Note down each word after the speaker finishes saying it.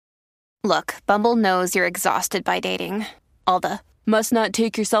Look, Bumble knows you're exhausted by dating. All the must not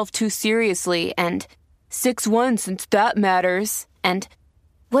take yourself too seriously and 6'1" since that matters. And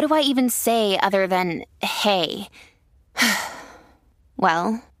what do I even say other than hey?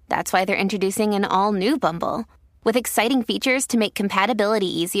 Well, that's why they're introducing an all-new Bumble with exciting features to make compatibility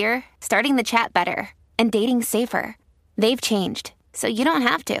easier, starting the chat better, and dating safer. They've changed, so you don't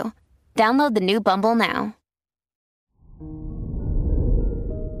have to. Download the new Bumble now.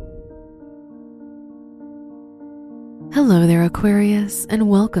 Hello there, Aquarius, and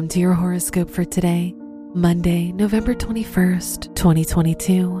welcome to your horoscope for today, Monday, November 21st,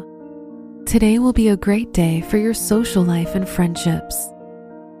 2022. Today will be a great day for your social life and friendships.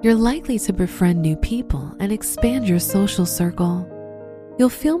 You're likely to befriend new people and expand your social circle. You'll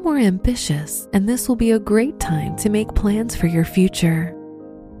feel more ambitious, and this will be a great time to make plans for your future.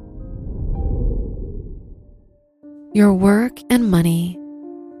 Your work and money.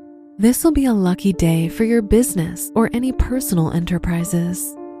 This will be a lucky day for your business or any personal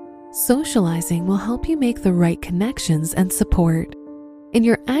enterprises. Socializing will help you make the right connections and support. In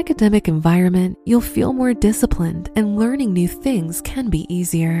your academic environment, you'll feel more disciplined and learning new things can be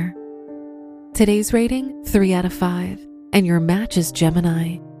easier. Today's rating, 3 out of 5, and your match is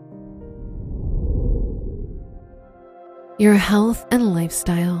Gemini. Your health and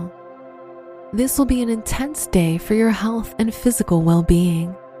lifestyle. This will be an intense day for your health and physical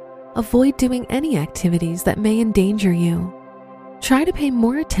well-being. Avoid doing any activities that may endanger you. Try to pay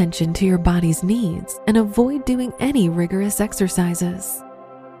more attention to your body's needs and avoid doing any rigorous exercises.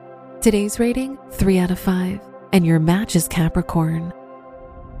 Today's rating, 3 out of 5, and your match is Capricorn.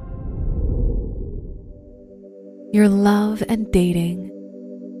 Your love and dating.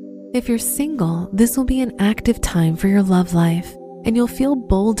 If you're single, this will be an active time for your love life, and you'll feel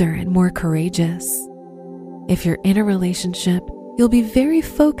bolder and more courageous. If you're in a relationship, you'll be very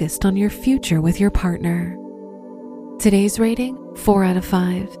focused on your future with your partner. Today's rating, 4 out of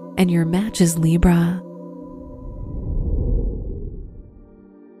 5, and your match is Libra.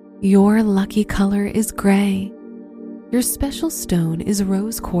 Your lucky color is gray. Your special stone is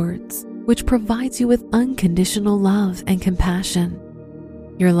rose quartz, which provides you with unconditional love and compassion.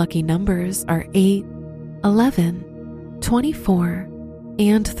 Your lucky numbers are 8, 11, 24,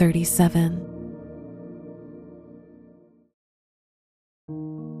 and 37.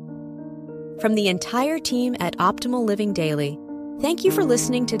 From the entire team at Optimal Living Daily, thank you for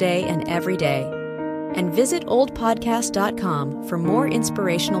listening today and every day. And visit oldpodcast.com for more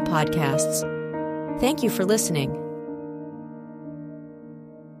inspirational podcasts. Thank you for listening.